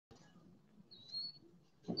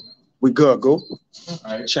We good, go. All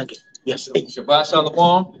right. Check it. Yes. Shabbat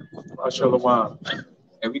Shalom. Shabbat Shalom.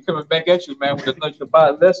 And we coming back at you, man, with another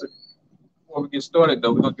Shabbat lesson. Before we get started,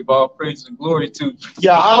 though, we're going to give all praise and glory to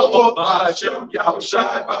Yahweh.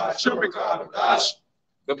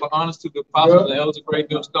 Give honors to the apostles and elders of Great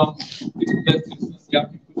Millstone. Y'all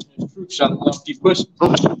keep pushing this truth. Shalom. Keep pushing.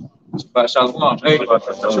 Shabbat Shalom. Hey.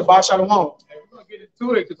 Shabbat Shalom. We're gonna get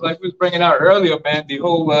into it because, like we was bringing out earlier, man, the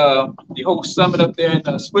whole summit up there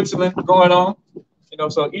in Switzerland going on. You know,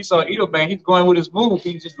 so Esau Edom, man, he's going with his move.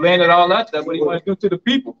 He just laying it all out there. What he want to do to the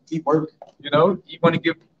people? Keep working. You know, he want to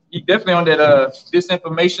give. He definitely on that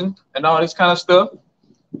disinformation and all this kind of stuff.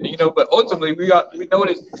 And, you know, but ultimately we know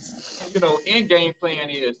what end game plan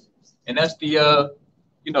is, and that's the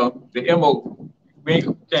the MO. We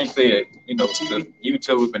can't say it, the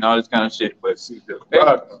YouTube and all this kind of shit, but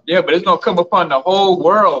but it's gonna come upon the whole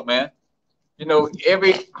world, man. You know,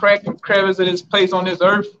 every crack and crevice of this place on this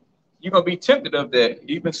earth, you're gonna be tempted of that.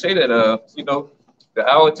 You even say that, the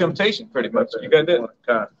hour of temptation, pretty much. You got that?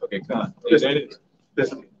 Okay, Con.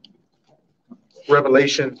 Listen.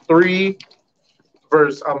 Revelation 3, I'm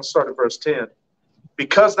gonna start at verse 10.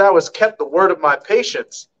 Because thou hast kept the word of my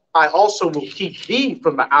patience, I also will keep thee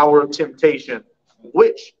from the hour of temptation,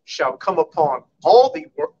 which shall come upon all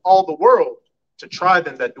the world to try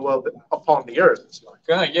them that dwell upon the earth.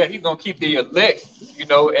 God, yeah, he's gonna keep the elect, and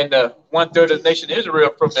the 1/3 of the nation of Israel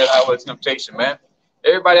from that hour of temptation, man.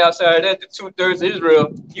 Everybody outside of that, the 2/3 of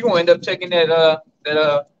Israel, you gonna end up taking that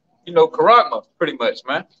charagma, pretty much,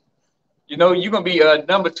 man. You know, you're gonna be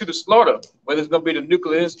numbered to the slaughter, whether it's gonna be the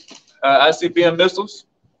nuclear ICBM missiles.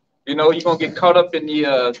 You know, you're gonna get caught up in the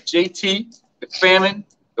JT, the famine,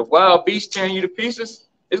 the wild beast tearing you to pieces.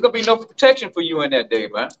 There's gonna be no protection for you in that day,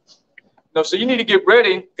 man. So you need to get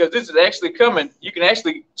ready because this is actually coming. You can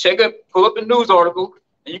actually pull up a news article,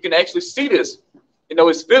 and you can actually see this.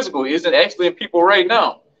 It's physical. It isn't actually in people right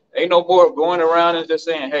now. Ain't no more going around and just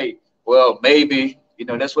saying, hey, well, maybe,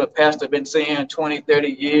 that's what pastor been saying 20, 30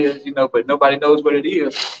 years, but nobody knows what it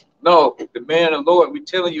is. No, the man of the Lord, we're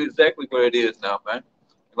telling you exactly what it is now, man.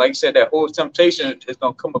 Like you said, that whole temptation is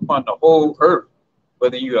going to come upon the whole earth.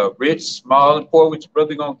 Whether you are rich, small, and poor, which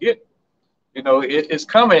brother gonna get, it's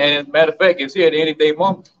coming. And as a matter of fact, it's here at any day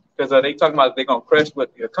moment because they talking about they're gonna crash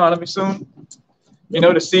with the economy soon. The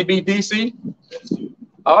CBDC,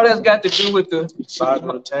 all that's got to do with the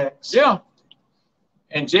cyber attacks. Yeah.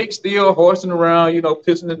 And Jake still horsing around,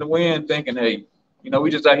 pissing in the wind, thinking, hey, we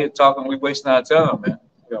just out here talking, we wasting our time, man.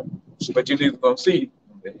 Yeah. But you're even gonna see.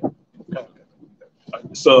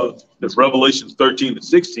 So it's Revelations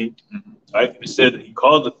 13-16. Right? It said that he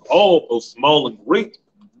causeth all, both small and great,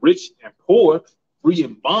 rich and poor, free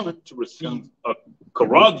and bond, to receive a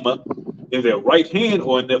charagma in their right hand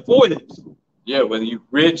or in their foreheads. Yeah, whether you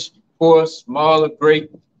rich, poor, small or great,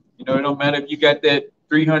 it don't matter if you got that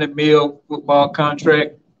 300 mil football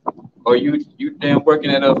contract or you damn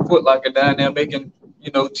working at a Foot Locker down there making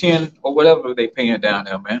 10 or whatever they paying down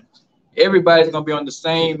there, man. Everybody's gonna be on the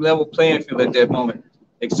same level playing field at that moment,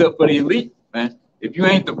 except for the elite, man. If you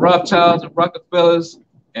ain't the Rothschilds and Rockefellers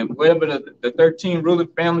and whatever the 13 ruling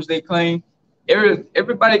families they claim,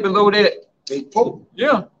 everybody below that, they poor.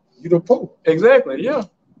 Yeah. You the poor. Exactly, yeah.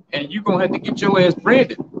 And you're gonna have to get your ass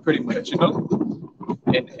branded, pretty much,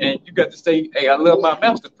 And you got to say, hey, I love my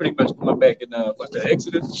master, pretty much going back in the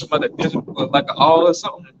Exodus, some other desert, like an all or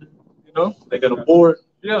something, They're gonna board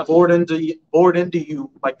into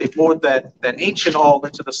you like they bored that ancient all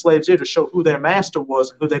into the slaves here to show who their master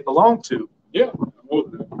was and who they belonged to. Yeah.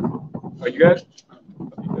 Are you guys?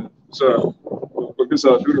 So, because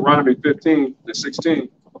Deuteronomy 15-16,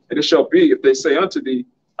 and it shall be if they say unto thee,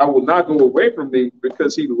 I will not go away from thee,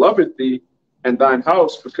 because he loveth thee, and thine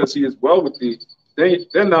house, because he is well with thee.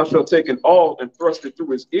 Then thou shalt take an awl and thrust it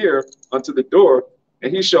through his ear unto the door,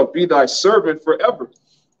 and he shall be thy servant forever.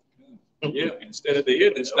 Yeah, instead of the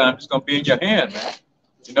ear this time, it's gonna be in your hand, man.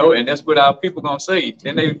 And that's what our people gonna say.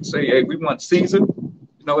 Then they say, hey, we want Caesar,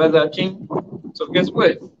 as our king. So guess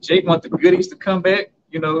what? Jake wants the goodies to come back,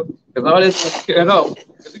 because all this is carried out.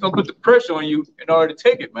 Because he's gonna put the pressure on you in order to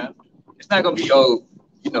take it, man. It's not gonna be,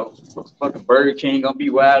 fucking Burger King gonna be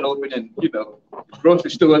wide open, and the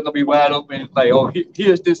grocery store is gonna be wide open. Like, oh,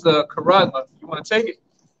 here's this charagma. You want to take it?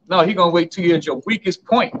 No, he's gonna wait till you're at your weakest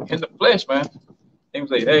point in the flesh, man. And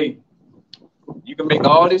he's like, hey, you can make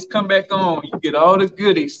all this come back on. You get all the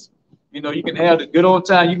goodies. You can have the good old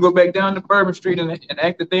time. You can go back down to Bourbon Street and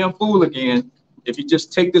act a damn fool again if you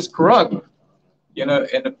just take this charagma.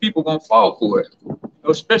 And the people won't fall for it.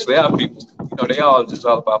 Especially our people. They all just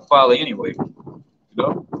all about folly anyway.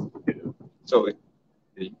 So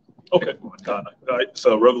Okay. All right.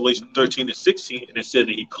 So Revelation 13 and 16, and it said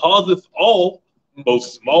that he causeth all, both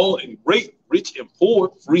small and great, rich and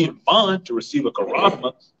poor, free and bond, to receive a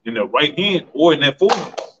charagma in their right hand or in their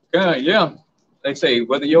forehead. Yeah. They say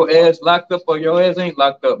whether your ass locked up or your ass ain't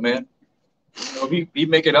locked up, man. You know, he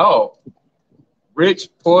make it all. Rich,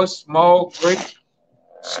 poor, small, great,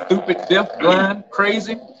 stupid, deaf, blind,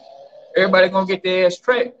 crazy. Everybody gonna get their ass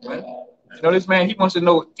tracked, man. You know, this man, he wants to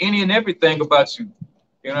know any and everything about you.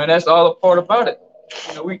 You know, and that's all a part about it.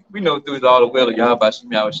 You know, we know through it all the well, y'all about to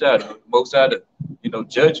me outside. Most out of,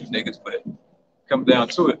 judge you niggas, but come down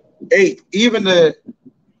to it. Hey, even the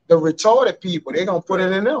retarded people, they gonna put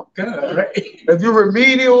it in them. God, right? If you're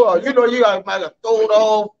remedial, or you got might have thrown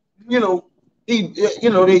off,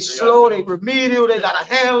 they slow, they remedial, they got a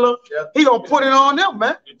handler. He gonna put it on them,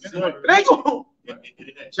 man. They gonna. In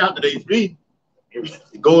that chapter they read,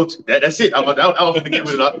 it goes. That's it. I don't think to get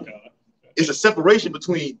rid of it. It's a separation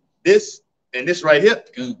between this and this right here.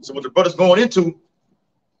 So what the brother's going into,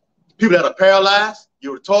 people that are paralyzed,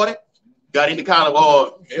 you're retarded, got any kind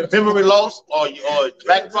of memory loss or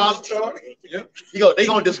back problems, they're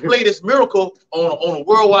gonna display this miracle on a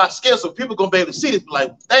worldwide scale, so people gonna be able to see this.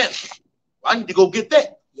 Like, damn, I need to go get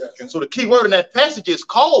that. Yeah. And so the key word in that passage is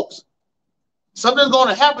cause. Something's going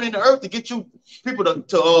to happen in the earth to get you people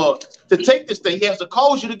to take this thing. He has to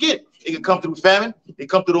cause you to get it. It can come through famine. It can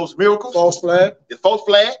come through those miracles. False flag. The false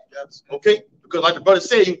flag. Yes. Okay. Because like the brother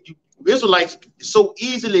said, you Israelites is so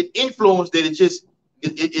easily influenced that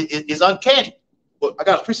it's uncanny. But I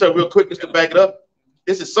got a precept real quick just to back it up.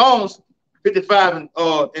 This is Psalms 55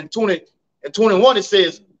 and 20 and 21. It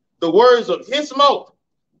says, the words of his mouth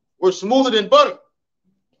were smoother than butter,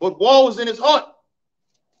 but woe was in his heart.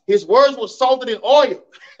 His words were salted in oil,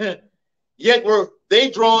 yet were they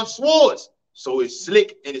drawn swords. So it's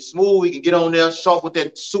slick and it's smooth. We can get on there, sharp with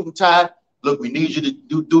that suit and tie. Look, we need you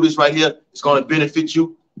to do this right here. It's going to benefit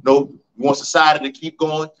you. We want society to keep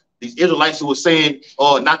going. These Israelites who were saying,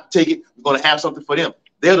 not to take it, we're going to have something for them.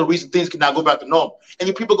 They're the reason things cannot go back to normal. And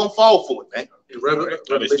you people are going to fall for it, man.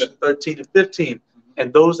 Revelation 13 and 15.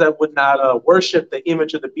 And those that would not worship the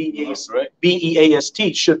image of the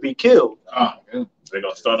BEAST should be killed. They're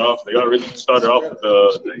going to start off, they already started off with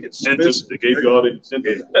the incentives. They gave you all the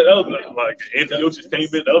incentives. That was like Antiochus came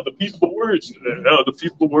in, that was the peaceful words. That was the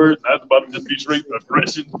peaceful words. That's about to just be straight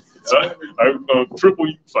aggression. I'm going to triple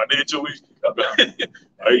you financially.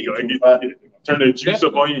 Turn that juice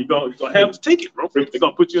up on you. You're going to have to take it, bro. They're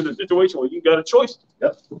going to put you in a situation where you got a choice.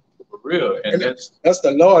 Yep. For real. And that's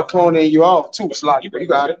the Lord cloning you off too. It's like, you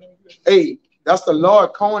got it. Hey, that's the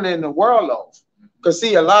Lord cloning the world off. Because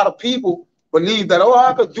see, a lot of people believe that,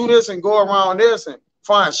 I could do this and go around this and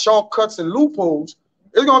find shortcuts and loopholes.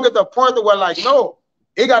 It's going to get to the point where, no,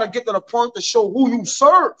 it got to get to the point to show who you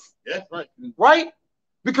serve. Yeah, right. Right?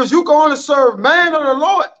 Because you can only serve man or the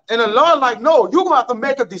Lord. And the Lord, no, you're going to have to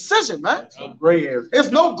make a decision, man. Gray area.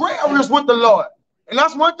 There's no gray areas with the Lord. And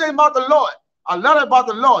that's one thing about the Lord. I love it about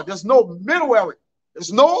the Lord. There's no middle area.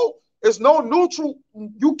 There's no neutral.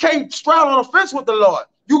 You can't straddle on the fence with the Lord.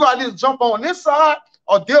 You got to either jump on this side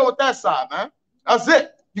or deal with that side, man. That's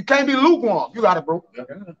it. You can't be lukewarm. You got it, bro.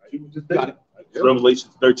 You got it. Revelation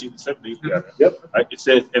 13 and 17. Yep. Right? It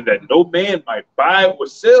says, and that no man might buy or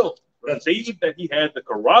sell, save that he had the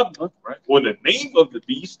charagma, right, or the name of the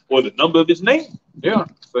beast, or the number of his name. Yeah.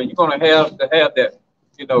 So you're gonna have that,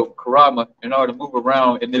 charagma in order to move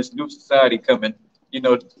around in this new society coming.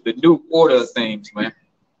 The new order of things, man.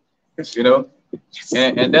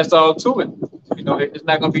 And that's all to it. It's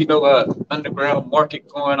not gonna be no underground market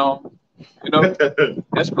going on.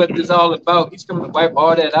 That's what it's all about. He's coming to wipe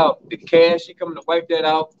all that out. The cash, he's coming to wipe that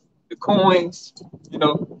out. The coins,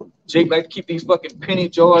 Jake like to keep these fucking penny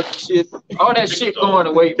jars and shit. All that shit going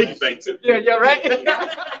away. Yeah, right.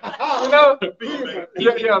 Yeah.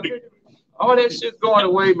 All that shit's going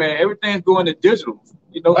away, man. Everything's going to digital.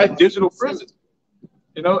 Digital prison.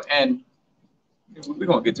 And we're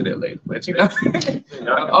gonna get to that later, but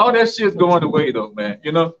all that shit's going away though, man.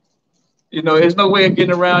 There's no way of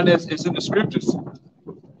getting around this. It's in the scriptures.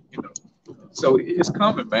 So it's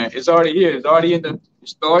coming, man. It's already here. It's already it's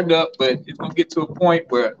starting up, but it's gonna get to a point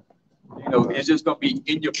where it's just gonna be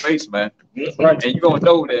in your face, man. Right. And you're gonna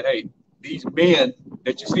know that, hey, these men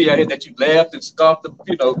that you see out here that you laughed and scoffed them,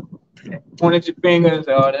 pointed your fingers,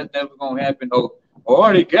 that's never gonna happen. Oh, I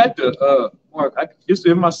already got the Mark, it's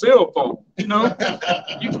in my cell phone, you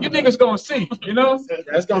niggas gonna see,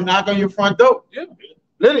 That's gonna knock on your front door. Yeah.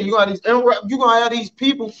 Literally, you're gonna have these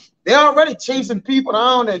people, they're already chasing people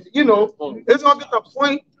down, and it's gonna get to the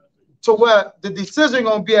point to where the decision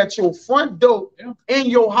gonna be at your front door in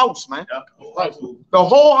your house, man. The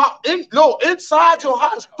whole house, inside your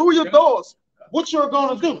house, through your doors. What you're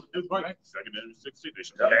gonna do? Right. Secondary 60, they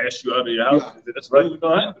should cash you out of your house. That's really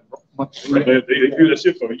gonna happen. They do that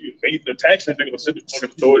shit for you. Pay the taxes, they're gonna send it to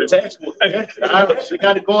the tax. They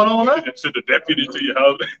got it going on, right? Send the deputy to your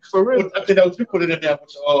house. For real. I think that was you put it in there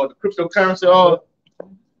with the cryptocurrency.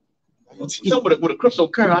 With a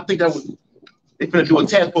cryptocurrency, I think that was they finna do a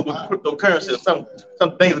task force with cryptocurrency or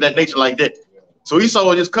some things of that nature like that. So he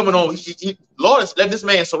saw this coming on. Lord is letting this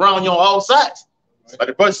man surround you on all sides. Like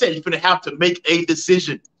the brother said, you're gonna have to make a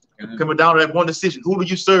decision. Coming down to that one decision. Who do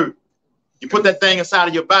you serve? You put that thing inside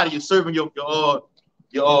of your body, you're serving your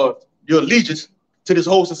allegiance to this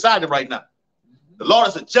whole society right now. The Lord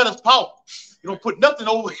is a jealous power. You don't put nothing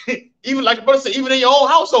over it. Even like the brother said, even in your own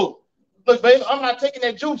household. Look, baby, I'm not taking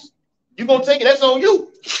that juice. You're gonna take it, that's on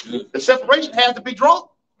you. The separation has to be drawn.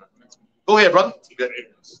 Go ahead, brother.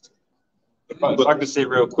 If I can say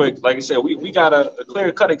real quick, like I said, we got a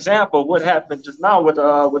clear-cut example of what happened just now with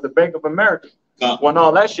the Bank of America when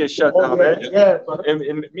all that shit shut down, man. Yeah, and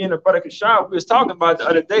me and the brother Kashar, we was talking about the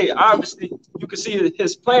other day. Obviously, you can see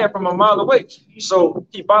his plan from a mile away. So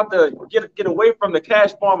he about to get away from the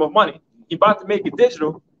cash form of money. He about to make it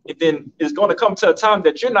digital, and then it's going to come to a time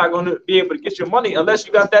that you're not going to be able to get your money unless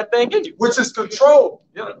you got that thing in you. which is control.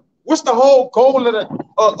 Yeah. What's the whole goal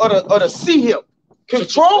of the C here?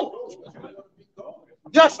 Control.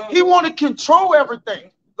 Yes, he want to control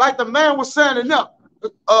everything. Like the man was saying enough.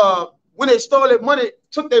 When they stole their money,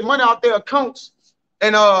 took their money out their accounts,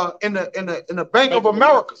 and in the Bank of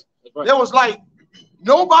America, there was like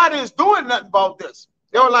nobody is doing nothing about this.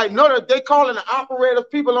 They were like, no, they calling the operator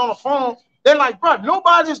people on the phone. They're like, bro,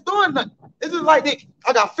 nobody's doing nothing. It's just like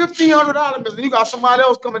I got $1,500, and you got somebody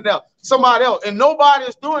else coming down, somebody else, and nobody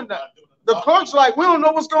is doing that. The clerk's like, we don't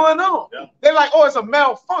know what's going on. Yeah. They're like, oh, it's a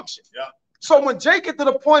malfunction. Yeah. So when Jay get to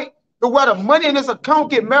the point to where the money in his account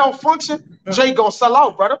get malfunction, Jay gonna sell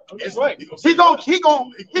out, brother. That's right. He gonna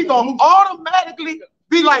automatically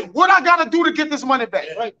be like, what I gotta do to get this money back?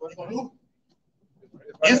 Right.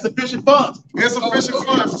 Insufficient funds. Insufficient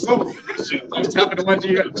funds. So I was talking to one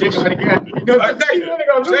Jay already got.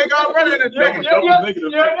 Jay got ready to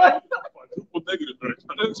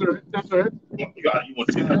That's right. You want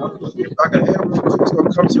to see that? Like a it's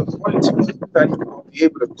gonna come to a point to that you're gonna be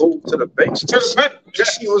able to go to the banks to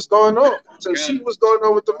see what's going on, to see what's going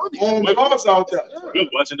on with the money. out there. We was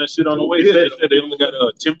watching that shit on the way. They said they only got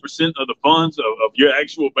 10% of the funds of your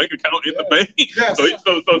actual bank account in the bank. Yes. So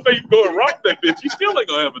say you go and rock that bitch, you still ain't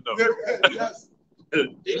gonna have enough. Yes.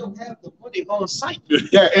 They don't have the money on site.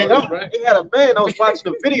 Yeah, and They had a man I was watching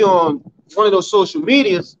a video on one of those social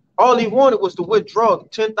medias. All he wanted was to withdraw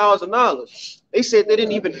 $10,000. They said they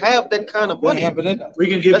didn't even have that kind of money. We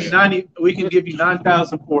can give you 90. We can give you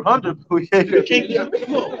 9,400.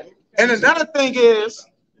 And another thing is,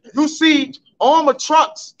 you see armored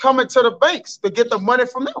trucks coming to the banks to get the money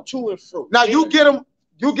from them. To and fro. Now you get them,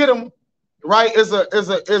 right?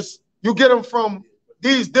 You get them from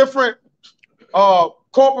these different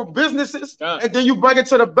corporate businesses, and then you bring it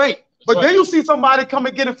to the bank. But then you see somebody come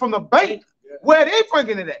and get it from the bank. Where they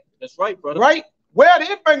bringing it at? That's right, brother. Right? Where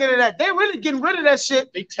they bringing it at? They really getting rid of that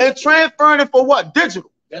shit and transferring it for what?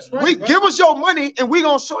 Digital. That's right. We give us your money and we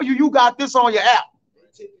gonna show you got this on your app.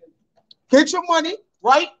 Get your money,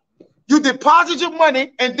 right? You deposit your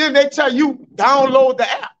money and then they tell you download the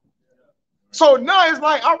app. So now it's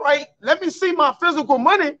like, all right, let me see my physical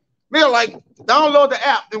money. They're like, download the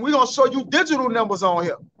app and we're gonna show you digital numbers on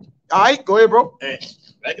here. All right, go ahead, bro. Hey,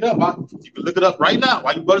 back it up, man. You can look it up right now.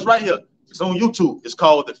 While you brothers right here. It's on YouTube. It's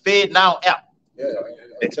called the Fed Now app.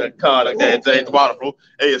 It's a card like that. It's at the bottom, bro.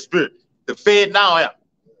 Hey, it's spirit. The Fed Now app.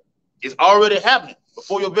 It's already happening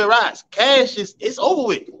before your very eyes. Cash it's over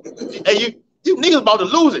with. Hey, you niggas about to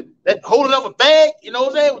lose it. That holding up a bag, you know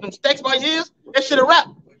what I'm saying, with them stacks by years, that shit a wrap.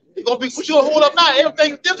 You gonna be what you gonna hold up now?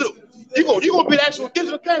 Everything is digital. You gonna be the actual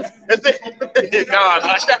digital currency. God,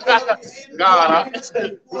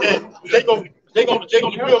 they gonna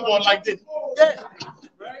be real more like this. Yeah.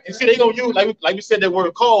 And see, they gonna use like we said that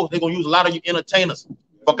word calls. They gonna use a lot of you entertainers,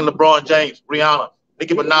 fucking LeBron James, Rihanna,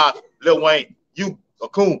 Nicki Minaj, Lil Wayne, you,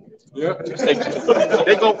 Akun. Yeah. They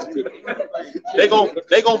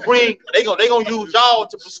gonna use y'all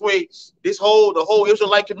to persuade the whole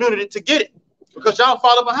Israelite community to get it because y'all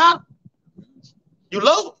follow behind. You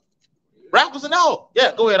love them. Rappers and all.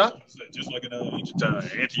 Yeah, go ahead, huh? Just like in ancient time,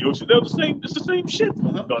 Antioch, they're the same. It's the same shit.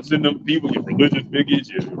 Gonna send them people, your religious bigots,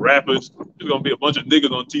 your rappers. There's gonna be a bunch of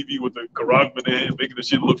niggas on TV with the Quran in their hand, making the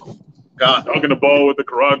shit look cool. God, Talking the ball with the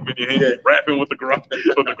Karagma in your hand, rapping with the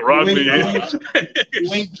Karagma in your hand.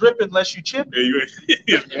 you ain't dripping unless you chip. Beans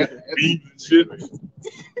and shit.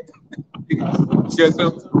 Yes,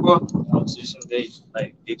 sir. Well,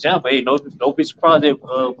 Like example, hey, don't be surprised if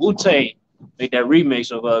Wu-Tang made that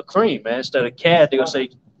remix of Cream, man. Instead of Cat, they're gonna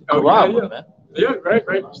say Karagma, man. yeah, right.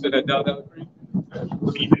 Instead of down. Yeah,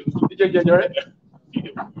 right.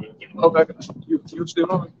 Okay, you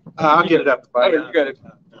still on? I'll get it up. Okay, you got it.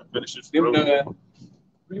 Finish it. You know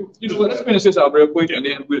what? Let's finish this out real quick, and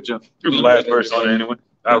then we'll jump. Here's the last verse on it anyway.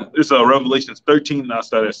 It's Revelations 13, and I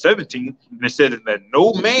started at 17, and it said that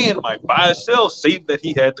no man might buy or sell save that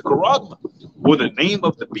he had the Karagma, or the name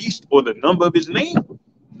of the beast, or the number of his name.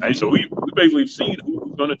 Right, so we basically seen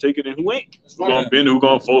who's going to take it and who ain't. Who's going to bend, who's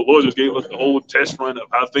going to fold. Lord just gave us the whole test run of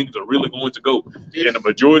how things are really going to go, and the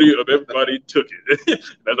majority of everybody took it.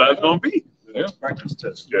 That's how it's going to be. Yeah, practice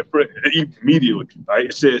test. Yeah, immediately. Right,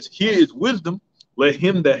 it says, "Here is wisdom. Let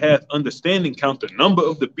him that hath understanding count the number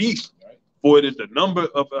of the beast, for it is the number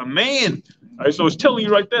of a man." All right, so it's telling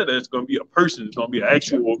you right there that it's going to be a person, it's going to be an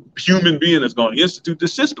actual human being that's going to institute the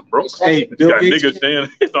system, bro. Hey, You got niggas saying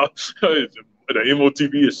the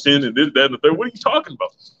MOTV is sin and this, that, and the third. What are you talking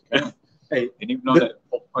about? Hey, And even know that.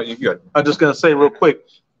 Oh, you good. I'm just gonna say real quick,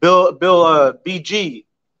 Bill BG,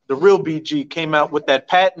 the real BG, came out with that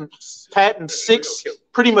patent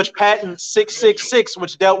 666,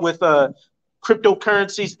 which dealt with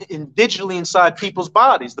cryptocurrencies digitally inside people's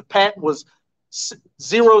bodies. The patent was 060.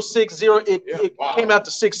 It came out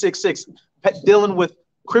to 666, dealing with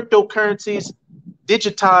cryptocurrencies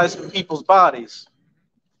digitized in people's bodies.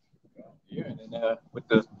 Yeah, and then with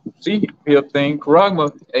the C hip thing,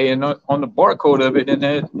 Karagma, and on the barcode of it, and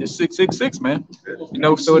that is 666, man. You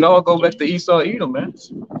know, so it all go back to Esau Edom, man.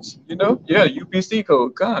 You know, yeah, UPC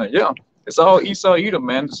code, yeah. It's all Esau Edom,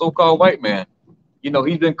 man, the so-called white man. You know,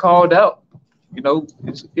 he's been called out. You know,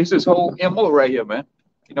 it's his whole MO right here, man.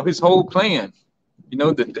 You know, his whole plan. You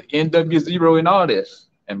know, the NW0 and all this.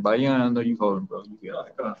 And by I know you holding, bro. You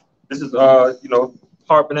got This is you know,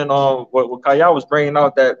 harping in on what Kaya was bringing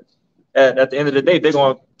out, that at the end of the day, they're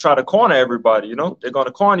going to try to corner everybody, you know? They're going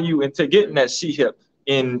to corner you into getting that C-hip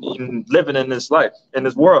in living in this life, in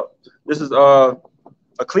this world. This is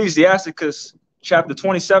Ecclesiasticus chapter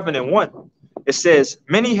 27:1. It says,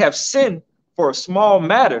 "Many have sinned for a small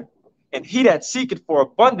matter, and he that seeketh for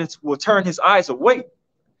abundance will turn his eyes away.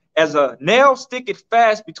 As a nail sticketh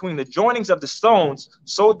fast between the joinings of the stones,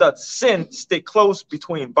 so doth sin stick close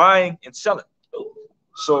between buying and selling."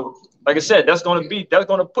 So, like I said, that's going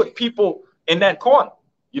to put people in that corner.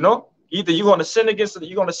 You know, either you're going to sin against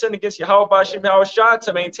Yahweh Shem Shah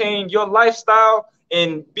to maintain your lifestyle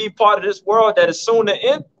and be part of this world that is soon to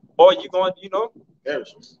end, or you're going, you know,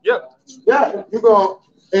 you're going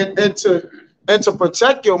and to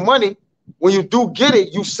protect your money. When you do get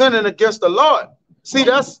it, you sinning against the Lord. See,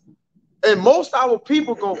 and most of our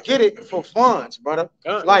people gonna get it for funds, brother.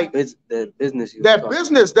 Like the business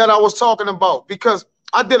business that I was talking about, because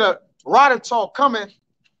I did a writing talk coming,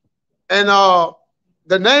 and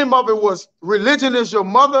the name of it was "Religion is Your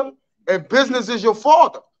Mother and Business is Your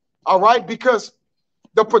Father." All right, because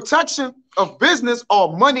the protection of business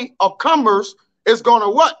or money or commerce is gonna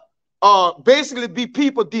what? Basically be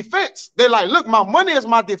people defense. They're like, look, my money is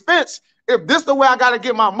my defense. If this the way I gotta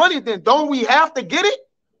get my money, then don't we have to get it?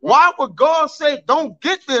 Why would God say don't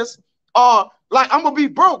get this? Like I'm gonna be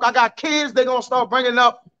broke. I got kids. They're gonna start bringing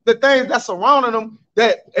up the things that's surrounding them.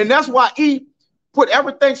 And that's why he put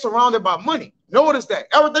everything surrounded by money. Notice that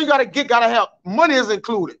everything you gotta have money is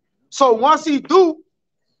included. So once he do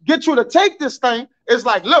get you to take this thing, it's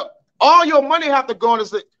like, look, all your money have to go on.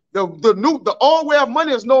 The old way of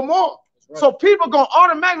money is no more. Right. So people gonna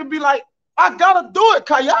automatically be like, I gotta do it,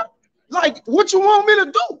 Kaya. Like, what you want me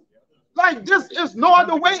to do? Like, this is no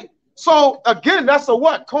other way. So again, that's a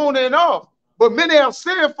what? Cornering off. But many have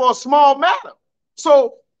sinned for a small matter.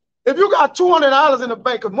 So if you got $200 in the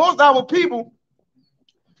bank, because most of our people,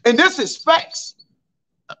 and this is facts,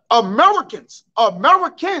 Americans,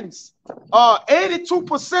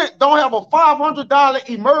 82% don't have a $500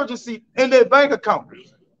 emergency in their bank account.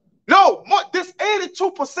 No, this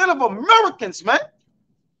 82% of Americans, man,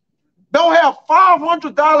 don't have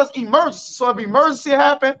 $500 emergency. So if emergency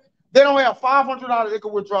happen, they don't have $500 they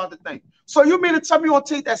can withdraw the thing. So you mean to tell me you're gonna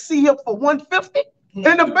take that C-hip for $150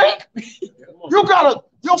 in the bank?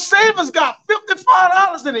 Your savings got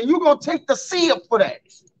 $55 in it. You gonna take the C-hip for that?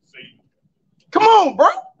 Come on, bro.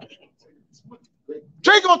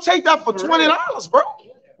 They gonna take that for $20, bro.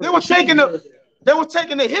 They were taking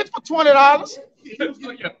the hit for $20.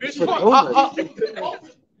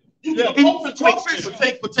 For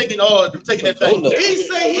taking that thing. He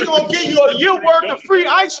said he gonna give you a year worth of free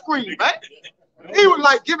ice cream, man. He was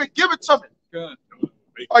like, give it to me.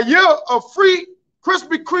 A year of free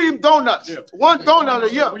Krispy Kreme donuts. One donut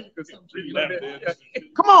a year.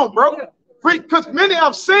 Come on, bro. Because many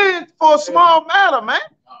have sinned for a small matter, man.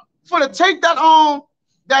 For to take that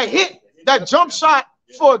that hit, that jump shot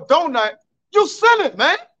for a donut, you sinning,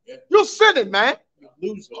 man. You sinning, man.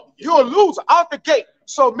 You're a loser out the gate.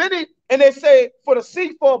 So many, and they say, for the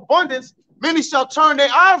seek for abundance, many shall turn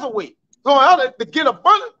their eyes away. Going out to get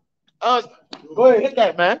abundance. Go ahead, hit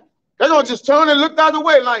that, man. They're gonna just turn and look the other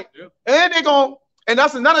way, like, and they're gonna, and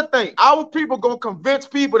that's another thing. Our people gonna convince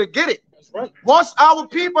people to get it. That's right. Once our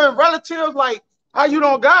people and relatives, like, how you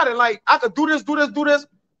don't got it, like, I could do this,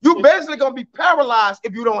 you basically gonna be paralyzed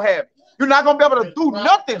if you don't have it. You're not gonna be able to do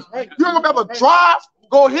nothing. You're not gonna be able to drive,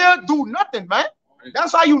 go here, do nothing, man.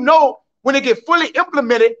 That's how you know when it get fully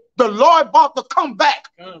implemented, the Lord about to come back.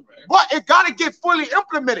 But it gotta get fully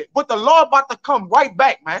implemented. But the Lord about to come right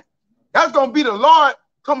back, man. That's gonna be the Lord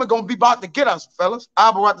gonna be about to get us, fellas.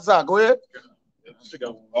 I'll be right this out. Go ahead.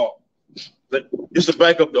 Just to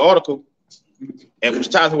back up the article, and which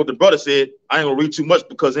ties to what the brother said, I ain't gonna read too much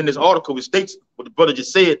because in this article it states what the brother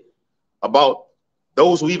just said about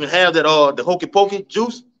those who even have that the hokey pokey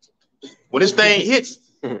juice. When this thing hits,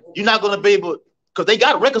 you're not gonna be able, because they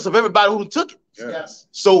got records of everybody who took it. Yes.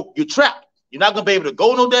 So you're trapped. You're not gonna be able to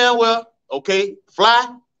go no damn well. Okay,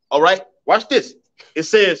 fly. All right. Watch this. It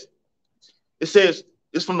says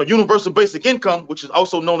it's from the Universal Basic Income, which is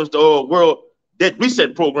also known as the World Debt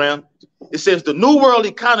Reset Program. It says the New World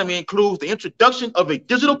economy includes the introduction of a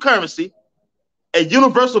digital currency, a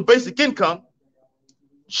universal basic income,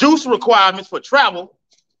 juice requirements for travel,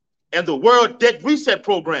 and the World Debt Reset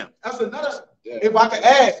Program. That's another. If I could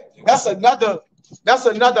add, that's another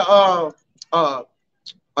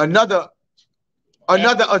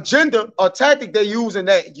agenda or tactic they use in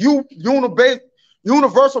that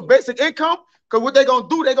universal basic income. Because what they're gonna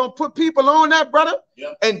do, they're gonna put people on that, brother.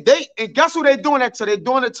 Yep. And guess who they're doing that to? They're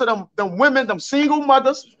doing it to them women, them single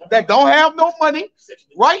mothers that don't have no money,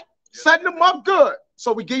 right? Yep. Setting them up good.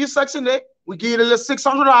 So we give you Section 8, we give you the little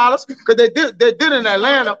 $600 because they did in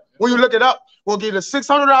Atlanta. When you look it up, we'll give you the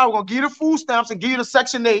 $600, we're gonna give you the food stamps and give you the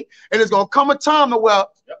Section 8, and it's gonna come a time to where,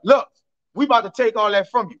 look, we about to take all that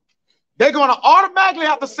from you. They're gonna automatically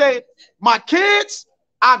have to say, my kids,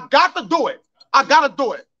 I got to do it. I gotta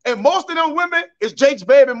do it. And most of them women is Jake's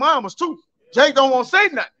baby mamas too. Jake don't want to say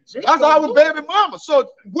nothing. That's our baby mama. So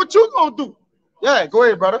what you gonna do? Yeah, go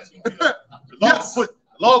ahead, brother. Yes.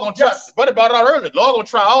 Lord gonna try. Brother brought it out earlier. Lord gonna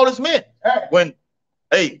try all his men. When,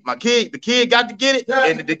 hey, the kid got to get it,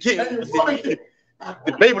 and the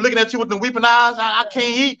baby looking at you with them weeping eyes. I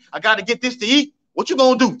can't eat. I got to get this to eat. What you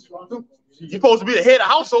gonna do? You supposed to be the head of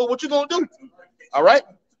the household. What you gonna do? All right.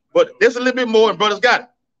 But there's a little bit more, and brothers got it.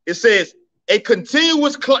 It says, a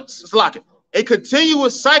continuous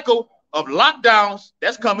cycle of lockdowns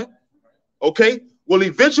that's coming, okay, will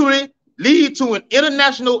eventually lead to an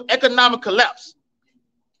international economic collapse.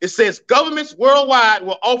 It says governments worldwide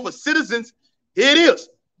will offer citizens, here it is,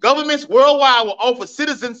 governments worldwide will offer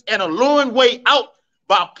citizens an alluring way out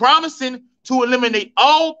by promising to eliminate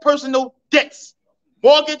all personal debts,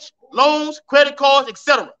 mortgage, loans, credit cards,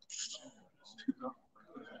 etc.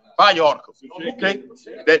 Buy your article, okay?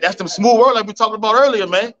 That's them smooth words like we talked about earlier,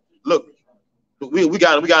 man. Look, we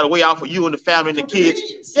got a way out for you and the family and the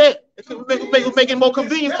kids. Yeah, it's make it more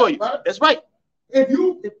convenient for you. That's right.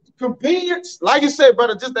 If convenience, like you said,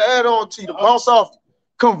 brother, just to add on to you, to bounce off,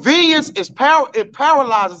 convenience is power. It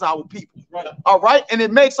paralyzes our people. Right. All right, and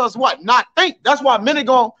it makes us what? Not think. That's why many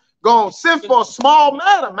gonna sin for a small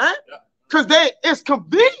matter, man, because it's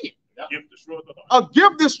convenient. A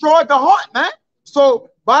gift destroyed the heart, man. So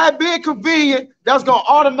by being convenient, that's gonna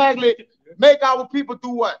automatically make our people do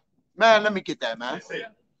what? Man, let me get that, man.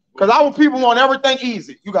 Because our people want everything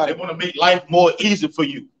easy. You got it. They want to make life more easy for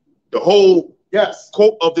you. The whole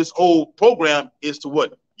quote of this whole program is to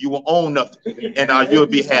what? You will own nothing, and you'll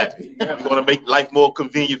be happy. We're gonna make life more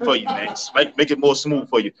convenient for you, man. Make it more smooth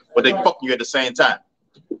for you, but they fucking you at the same time.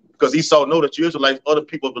 Because Esau know that you Israelites, other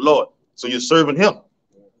people of the Lord, so you're serving him.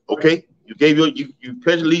 Okay, you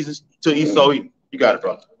pledge allegiance to Esau. You got it,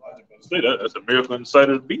 brother. That's a miracle inside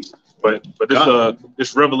of the beast. But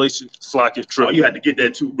this Revelation Slocket trip. Oh, you had to get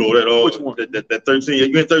that too, bro. Which one? That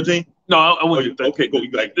 13. You in 13? No, I went. Okay, go.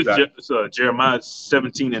 You got it. It's Jeremiah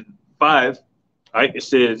 17:5. Right? It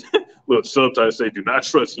says, well, subtitles say, "Do not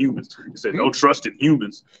trust humans." It said, "No trust in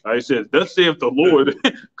humans." Right? It says, "Thus saith the Lord: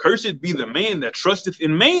 Cursed be the man that trusteth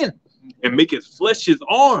in man, and maketh flesh his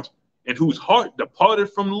arm, and whose heart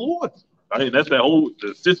departed from the Lord." I mean, that's that whole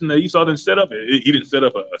the system that Esau didn't set up. He didn't set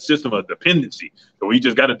up a system of dependency. So we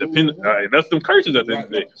just got to depend. And that's them curses at the end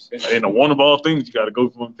of the day. And one of all things, you got to go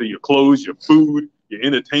from to your clothes, your food, your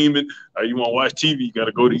entertainment. You want to watch TV, you got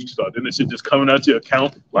to go to Esau. Then the shit just coming out your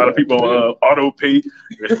account. A lot of people auto pay.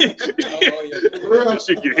 That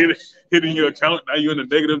shit get hitting your account. Now you're in the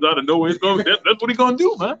negatives out of nowhere. That's what he's going to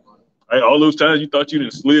do, man. Right, all those times you thought you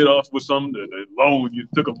didn't slid off with some the loan, you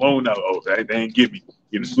took a loan out. Oh, they ain't give me.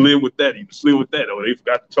 You done slid with that. You done slid with that. Oh, they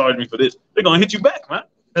forgot to charge me for this. They're gonna hit you back, man.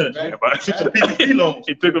 PPP loans.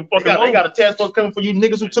 He took a fucking loan. They got a task force coming for you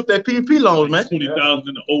niggas who took that PPP loans, man. 20,000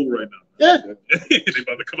 in the hole right now. Yeah. They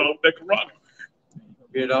about to come out with that Corona.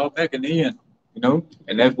 Get it all back in the end, you know,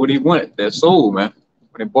 and that's what he wanted, that soul, man.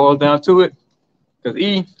 When it boils down to it, because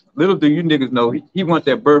little do you niggas know, he want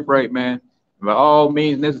that birthright, man. By all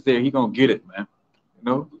means necessary, he gonna get it, man. You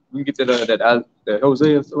know, we get that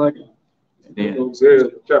Hosea, so like,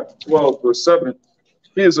 Hosea chapter 12, verse 7.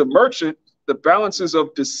 He is a merchant, the balances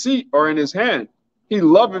of deceit are in his hand. He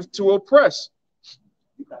loveth to oppress.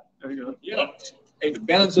 Yeah. Hey, the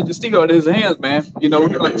balance of the deceit are in his hands, man. You know, we're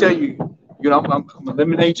gonna tell you, you know, I'm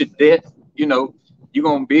eliminate your debt. You know, you're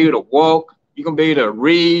gonna be able to walk, you're gonna be able to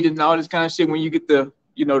read and all this kind of shit when you get the,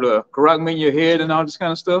 you know, the Quran in your head and all this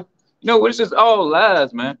kind of stuff. You know, it's just all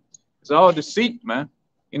lies, man. It's all deceit, man.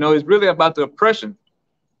 You know, it's really about the oppression.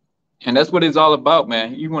 And that's what it's all about,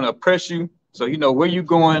 man. You want to oppress you so you know where you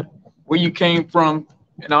going, where you came from,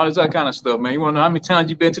 and all this other kind of stuff, man. You want to know how many times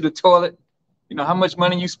you've been to the toilet, you know, how much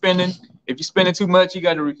money you spending. If you're spending too much, you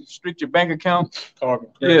got to restrict your bank account.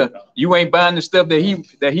 Yeah, you ain't buying the stuff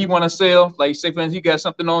that he want to sell. Like, say, for instance, he got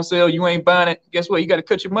something on sale, you ain't buying it. Guess what? You got to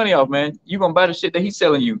cut your money off, man. You going to buy the shit that he's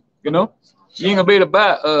selling you, you know? You ain't going to be able to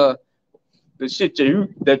buy the shit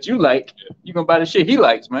that you like. You're gonna buy the shit he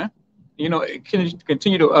likes, man. You know, it can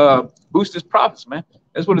continue to boost his profits, man.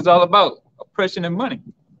 That's what it's all about. Oppression and money.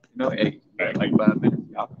 You know, hey, like 5 minutes,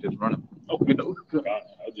 y'all can just run him. Oh, you know. I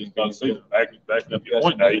just gotta say, backing up your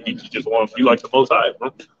point now, he just wants to be like the Most High,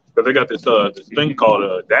 bro. Because they got this thing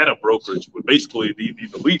called data brokerage, where basically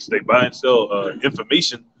these elites, they buy and sell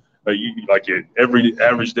information. Like your every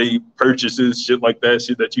average day purchases, shit like that,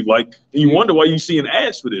 shit that you like, and you wonder why you seeing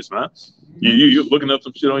ads for this, man. You're looking up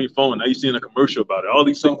some shit on your phone, now you're seeing a commercial about it. All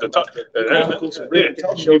these things you're talking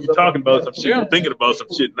about some shit, you're thinking about some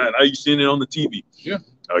shit. Now you're seeing it on the TV. Yeah.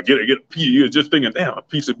 Get a piece. You're just thinking, damn, a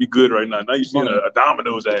piece would be good right now. Now you're seeing a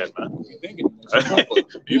Domino's ad, man.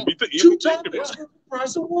 You be thinking,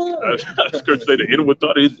 price of one. Scripture say the inward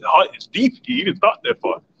thought is heart is deep. He didn't thought that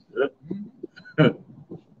far. Yeah.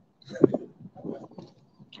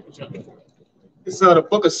 It's the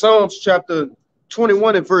book of Psalms, chapter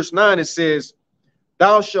 21 and verse 9. It says,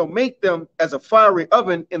 "Thou shalt make them as a fiery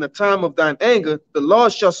oven in the time of thine anger. The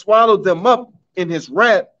Lord shall swallow them up in his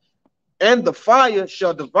wrath, and the fire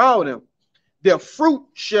shall devour them. Their fruit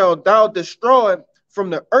shall thou destroy from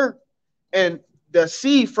the earth, and their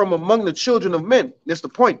seed from among the children of men." That's the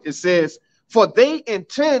point. It says, "For they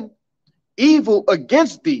intend evil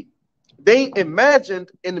against thee. They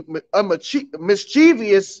imagined a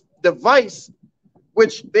mischievous device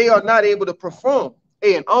which they are not able to perform."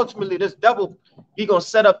 Hey, and ultimately this devil, he gonna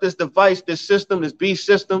set up this device, this system, this beast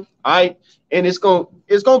system, all right, and it's gonna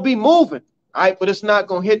be moving, all right, but it's not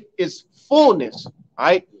gonna hit its fullness, all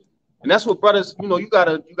right. And that's what, brothers, you know, you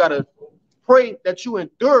gotta pray that you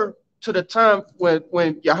endure to the time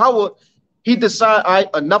when Yahweh, he decide, all right,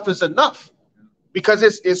 enough is enough. Because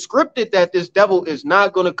it's scripted that this devil is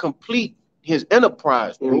not going to complete his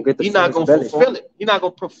enterprise. He's not going to fulfill it. He's not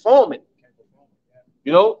going to perform it.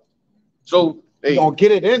 You know? So he gonna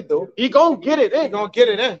get it in, though. He gonna get it in. He gonna get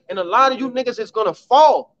it in. And a lot of you niggas is gonna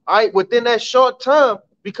fall, all right, within that short time.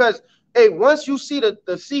 Because hey, once you see the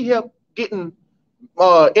CHIP getting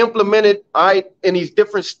implemented, all right, in these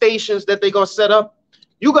different stations that they gonna set up,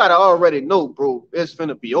 you gotta already know, bro, it's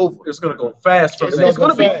gonna be over. It's gonna go fast. It's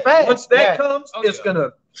gonna be fast. Once that comes, it's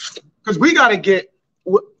gonna. Because we gotta get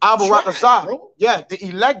Abu Rakazah. Yeah, the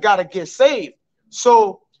elect gotta get saved.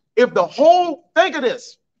 So if the whole, think of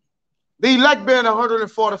this, the elect being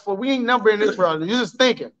 144, we ain't numbering this, brother. You're just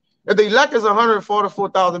thinking. If the elect is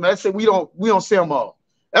 144,000, let's say we don't see them all.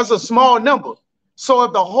 That's a small number. So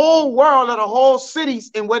if the whole world or the whole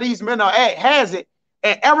cities and where these men are at has it,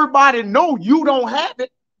 and everybody know you don't have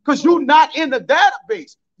it because you're not in the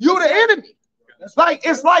database. You're the enemy. It's like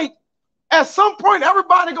at some point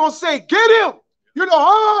everybody gonna say, get him.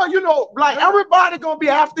 Like everybody gonna be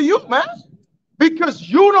after you, man. Because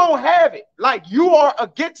you don't have it. Like you are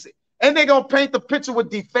against it. And they're gonna paint the picture with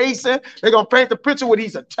defacing. They're gonna paint the picture with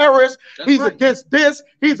he's a terrorist, he's against this,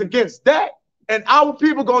 he's against that. And our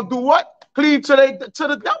people gonna do what? Cleave to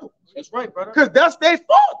the devil. That's right, brother. Because that's their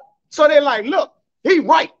father. So they're like, look, he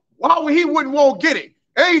right. Why would he wouldn't want to get it?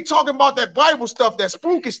 They ain't talking about that Bible stuff, that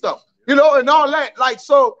spooky stuff, you know, and all that. Like,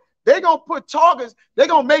 so they're going to put targets. They're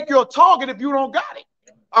going to make you a target if you don't got it.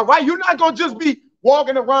 All right? You're not going to just be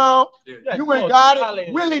walking around. You ain't got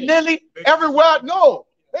it willy-nilly everywhere. No.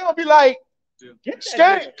 They're going to be like,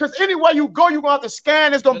 scan. Because anywhere you go, you're going to have to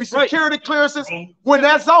scan. There's going to be security clearances. When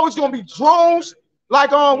that's out, it's going to be drones.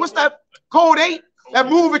 Like, what's that? Code 8. That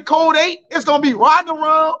movie Code 8. It's going to be riding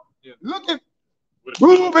around, looking.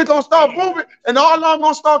 Moving, gonna start moving, and all of them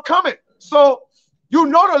gonna start coming. So you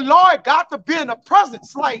know the Lord got to be in the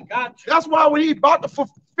presence. Like that's why when he about to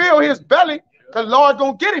fulfill his belly, the Lord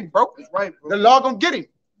gonna get him, bro. That's right, bro. The Lord gonna get him.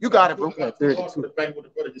 You got it, bro. Back what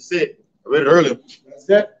the brother just said. I read it earlier. It's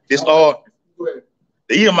the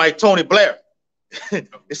Edomite Tony Blair.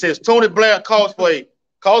 It says Tony Blair calls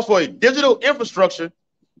for a digital infrastructure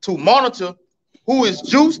to monitor who is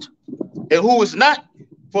juiced and who is not,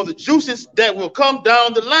 for the juices that will come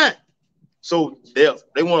down the line. So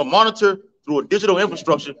they want to monitor through a digital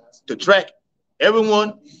infrastructure to track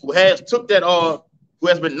everyone who has took that who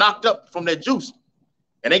has been knocked up from that juice.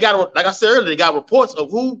 And they got, like I said earlier, they got reports of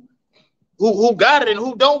who got it and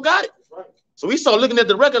who don't got it. So we start looking at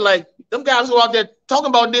the record like them guys who are out there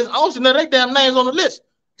talking about this, I don't see none of their damn names on the list.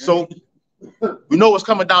 So we know what's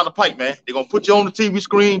coming down the pipe, man. They're gonna put you on the TV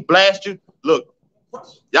screen, blast you. Look,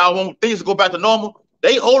 y'all want things to go back to normal.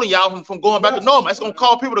 They holding y'all from going back to normal. That's gonna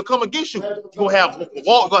call people to come against you. You're gonna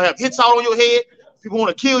have hits out on your head. People want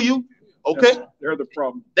to kill you. Okay, they're the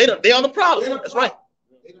problem. They are the problem. That's right.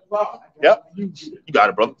 Yep, you got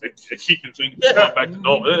it, brother. They're keeping things going back to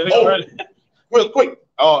normal. Real quick,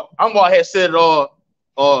 Anwar had said I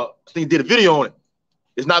think he did a video on it.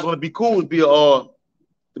 It's not gonna be cool to be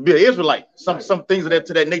an Israelite. Some things of that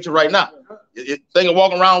to that nature right now. Thing of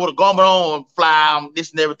walking around with a garment on, fly, this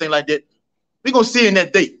and everything like that. We're going to see in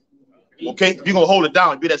that day. Okay? You're going to hold it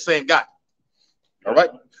down and be that same guy. All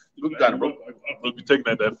right? You got it, bro. I'm be taking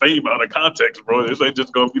that fame out of context, bro. This ain't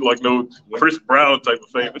just going to be like no Chris Brown type of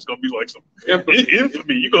fame. It's going to be like some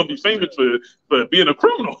infamy. You're going to be famous for being a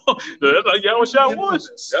criminal. That's like Yahushua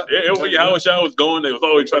was. Yeah, where Yahushua was going, they was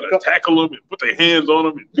always trying to tackle him and put their hands on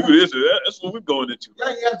him and do this and that. That's what we're going into.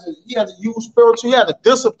 Yeah, he had to use spiritual. He had to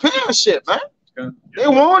disappear shit, man. They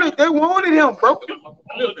wanted him, bro.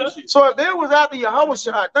 So if they was after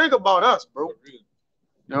Yahushua, think about us, bro.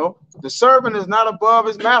 You know, the servant is not above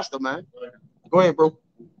his master, man. Go ahead, bro.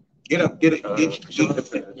 Get up, get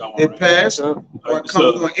it passed. Or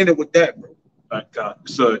come on, end it with that, bro.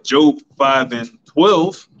 So Job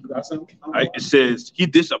 5:12, it says, he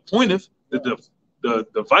disappointeth the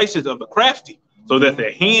devices of the crafty, so that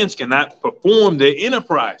their hands cannot perform their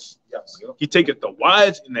enterprise. Yes. He taketh the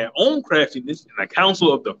wise in their own craftiness, and the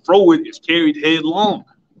counsel of the froward is carried headlong.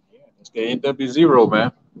 It's the NW0,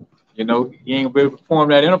 man. You know, he ain't gonna be able to perform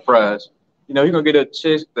that enterprise. You know, he's gonna get a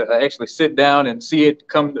chance to actually sit down and see it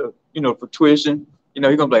come to, you know, fruition. You know,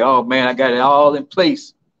 he's gonna be like, oh man, I got it all in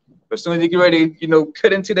place. But as soon as he get ready, you know,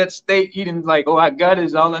 cut into that state, he didn't like, oh, I got it,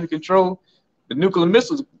 it's all under control. The nuclear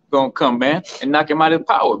missiles gonna come, man, and knock him out of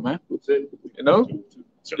power, man. You know?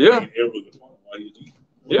 Yeah.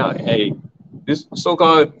 Yeah, hey, this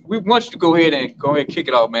so-called, we want you to go ahead and kick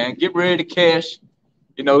it off, man. Get ready to cash.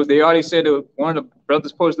 You know, they already said one of the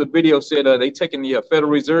brothers posted a video said they taking the Federal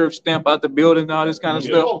Reserve stamp out the building and all this kind of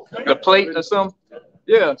stuff, the plate or something.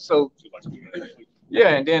 Yeah, so yeah,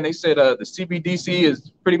 and then they said the CBDC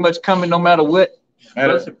is pretty much coming no matter what.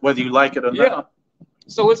 Whether you like it or not. Yeah,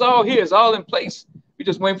 so it's all here, it's all in place. We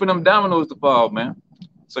just waiting for them dominoes to fall, man.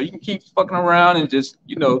 So you can keep fucking around and just,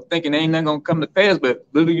 you know, thinking ain't nothing gonna come to pass, but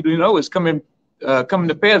little you know it's coming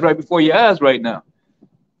to pass right before your eyes right now.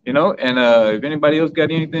 You know, and if anybody else got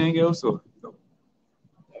anything else, or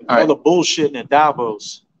all the bullshitting at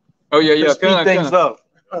Davos. Oh yeah, speed things up.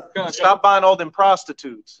 Stop buying all them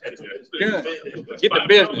prostitutes. Get the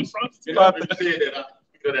business.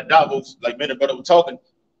 That Davos, like many brother were talking,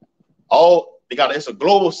 it's a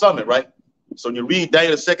global summit, right? So when you read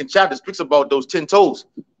Daniel, the 2nd chapter, it speaks about those 10 toes.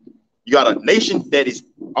 You got a nation that is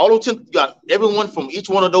all those 10, you got everyone from each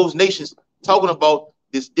one of those nations talking about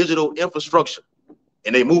this digital infrastructure,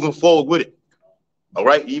 and they moving forward with it. All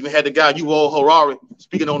right. You even had the guy Yuval Harari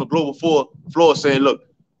speaking on the global floor saying, look,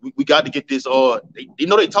 we got to get this. They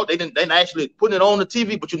know they didn't actually putting it on the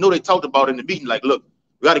TV, but you know they talked about it in the meeting. Like, look,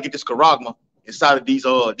 we got to get this charagma inside of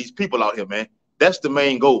these people out here, man. That's the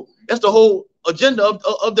main goal. That's the whole agenda of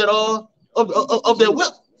that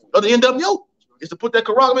wealth of the NWO, is to put that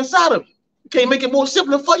charagma inside of you. You can't make it more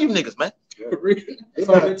simpler for you niggas, man. That's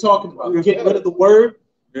what they're talking about. Get rid of the word.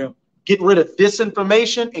 Yeah. getting rid of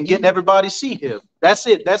disinformation and getting everybody to see him. That's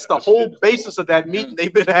it. That's the whole basis of that meeting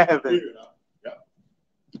they've been having.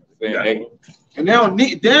 And they don't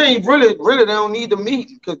need, they ain't really, they don't need the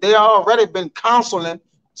meeting because they already been counseling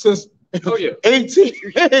since 18.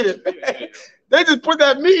 They just put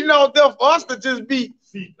that meeting out there for us to just be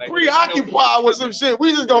preoccupied with some shit.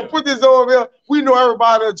 We just gonna put this over here. We know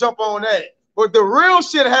everybody will jump on that. But the real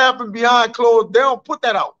shit happened behind closed. They don't put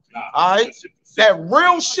that out. All right? That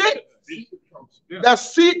real shit,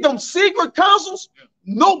 them secret councils,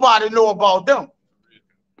 nobody know about them.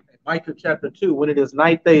 Micah chapter 2, when it is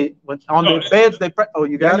night, when on their beds they pray. Oh,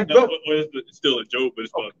 you got it? No, it's still in Job, but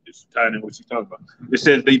it's tying in what you're talking about. It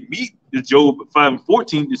says they meet, in Job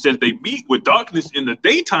 5:14, it says they meet with darkness in the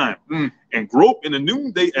daytime and grope in the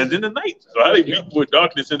noonday as in the night. So how they meet with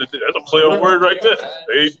darkness in the day? That's a play on word right there.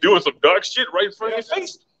 They doing some dark shit right in front of your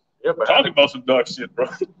face. Yeah, but talking about some dark shit, bro.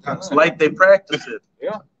 It's like they practice it.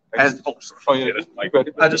 Yeah. As,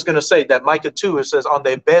 I'm just gonna say that Micah 2, it says on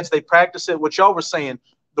their beds they practice it. What y'all were saying,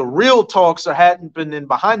 the real talks hadn't been in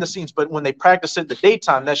behind the scenes, but when they practice it in the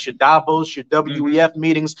daytime, that's your Davos, your WEF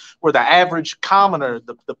meetings, where the average commoner,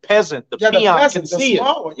 the peasant, the peon can see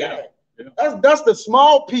it. That's the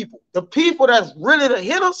small people. The people that's really the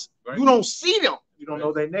hitters, you don't see them. You don't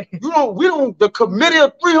know their name. We don't, the committee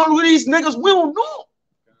of 300 of these niggas, we don't know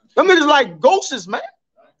them. Them niggas like ghosts, man.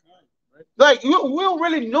 Like, we don't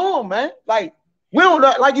really know them, man. Like, we don't,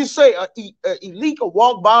 like you say, elite could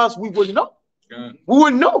walk by us, we wouldn't know. We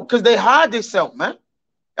wouldn't know because they hide themselves, man.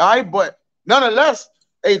 All right, but nonetheless,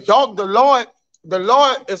 the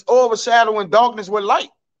Lord is overshadowing darkness with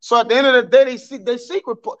light. So at the end of the day, they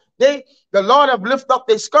secret. The Lord have lifted up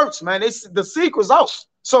their skirts, man. The secret's out.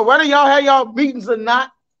 So whether y'all have y'all meetings or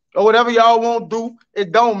not, or whatever y'all won't do,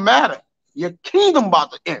 it don't matter. Your kingdom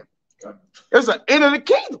about to end. It's the end of the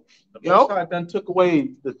kingdom. You know, God then took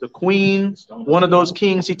away the queen, one of those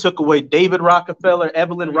kings. He took away David Rockefeller,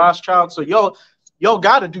 Evelyn Rothschild. So y'all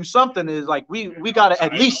got to do something. Is like we got to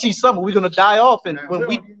at least see something. We're gonna die off, and when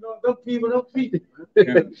we and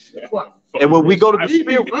when we go to the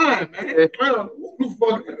spirit,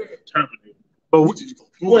 but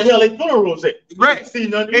where the hell they funerals at? Right. See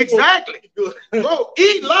nothing. Exactly. Bro,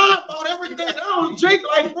 eat live about everything. Jake,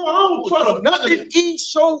 like, bro, I don't trust nothing. Eat,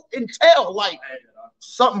 show, and tell. Like,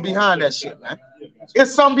 something behind that shit, man.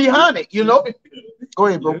 It's something behind it, you know? Go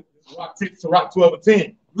ahead, bro. Rock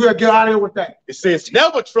 12:10. We gotta get out of here with that. It says,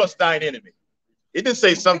 never trust thine enemy. It didn't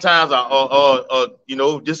say sometimes you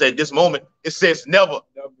know, just at this moment. It says never.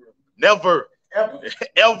 Never.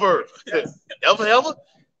 Ever. Ever.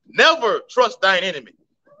 Never trust thine enemy.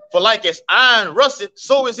 For like as iron rusted,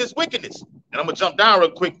 so is his wickedness. And I'm gonna jump down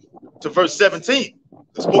real quick to verse 17.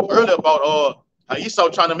 I spoke earlier about how Esau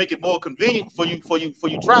trying to make it more convenient for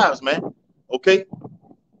you tribes, man. Okay.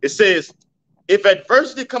 It says, if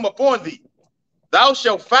adversity come upon thee, thou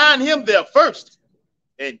shalt find him there first.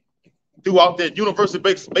 And throughout that universal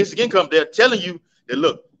basic income, they're telling you that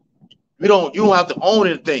look, you don't have to own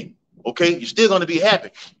anything. Okay, you're still gonna be happy,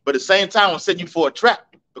 but at the same time, I'm setting you for a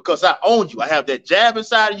trap because I own you. I have that jab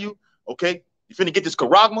inside of you. Okay, you're finna get this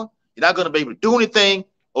charagma. You're not gonna be able to do anything.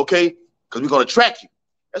 Okay, because we're gonna track you.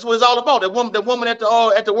 That's what it's all about. That woman at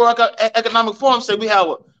the World Economic Forum said we have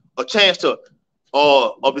a chance to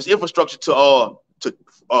of this infrastructure to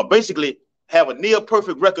basically have a near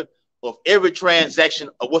perfect record of every transaction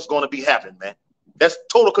of what's going to be happening, man. That's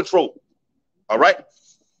total control. All right,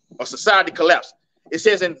 a society collapse. It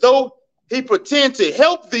says, and though he pretend to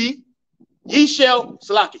help thee, ye shall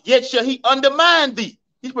slack it. Yet shall he undermine thee.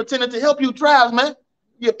 He's pretending to help you tribes, man.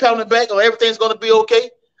 You're pounding back, or everything's going to be okay.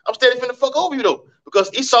 I'm steady finna fuck over you though, because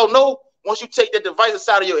Esau know once you take that device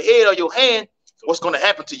inside of your head or your hand, what's going to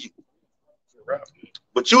happen to you.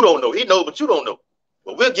 But you don't know. He knows, but you don't know.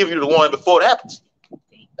 But we'll give you the one before it happens.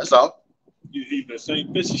 That's all. You even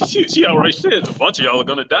saying this shit. She already said a bunch of y'all are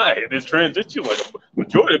gonna die in this transition. Like a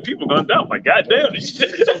majority of people gonna die. Like goddamn, she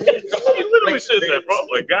literally said that, bro.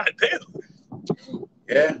 Like goddamn.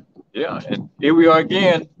 Yeah. And here we are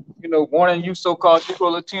again. You know, warning you so-called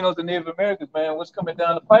Negro Latinos and Native Americans, man. What's coming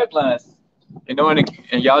down the pipelines? You know, and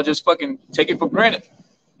y'all just fucking take it for granted.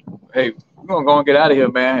 Hey, we're gonna go and get out of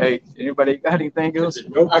here, man. Hey, anybody got anything else?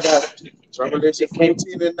 Nope, I got it. Revelation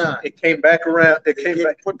 14 and 9. It came back around. It came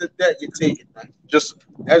back. Put the debt, you take it, man. Just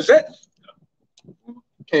that's it.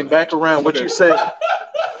 Came back around. What you said,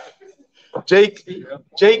 Jake,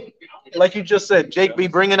 like you just said, Jake be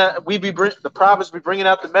bringing out. The prophets be bringing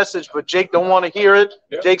out the message, but Jake don't want to hear it.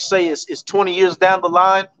 Yeah. Jake say it's 20 years down the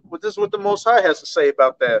line. Well, this is what the Most High has to say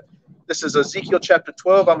about that. This is Ezekiel chapter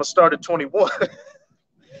 12. I'm gonna start at 21.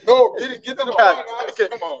 No, get to the point.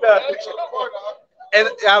 Come on. And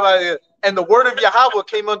the word of Yahweh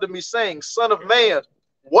came unto me, saying, Son of man,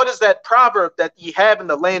 what is that proverb that ye have in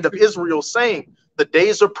the land of Israel, saying, the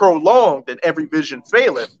days are prolonged, and every vision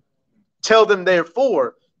faileth? Tell them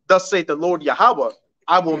therefore, thus saith the Lord Yahweh,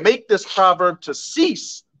 I will make this proverb to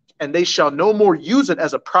cease, and they shall no more use it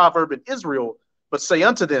as a proverb in Israel, but say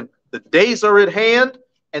unto them, the days are at hand,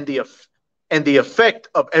 and the effect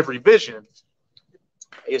of every vision.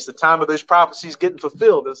 It's the time of these prophecies getting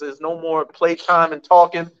fulfilled. There's no more playtime and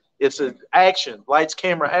talking. It's an action, lights,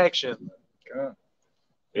 camera, action.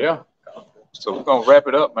 Yeah. So we're gonna wrap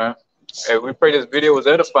it up, man. Hey, we pray this video was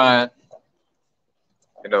edifying.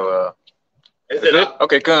 You know, is it?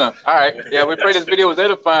 Okay, come. All right. Yeah, we pray this video was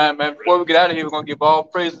edifying, man. Before we get out of here, we're gonna give all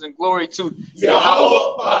praises and glory to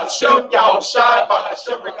Yahweh.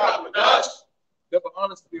 Double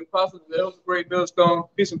honors to the apostles, the elders, great millstone.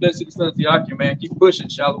 Peace and blessings to the sons of Yakim, man. Keep pushing.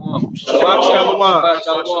 Shalom. Shalom. Shalom.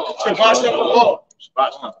 Shalom.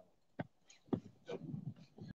 Shabbat shalom.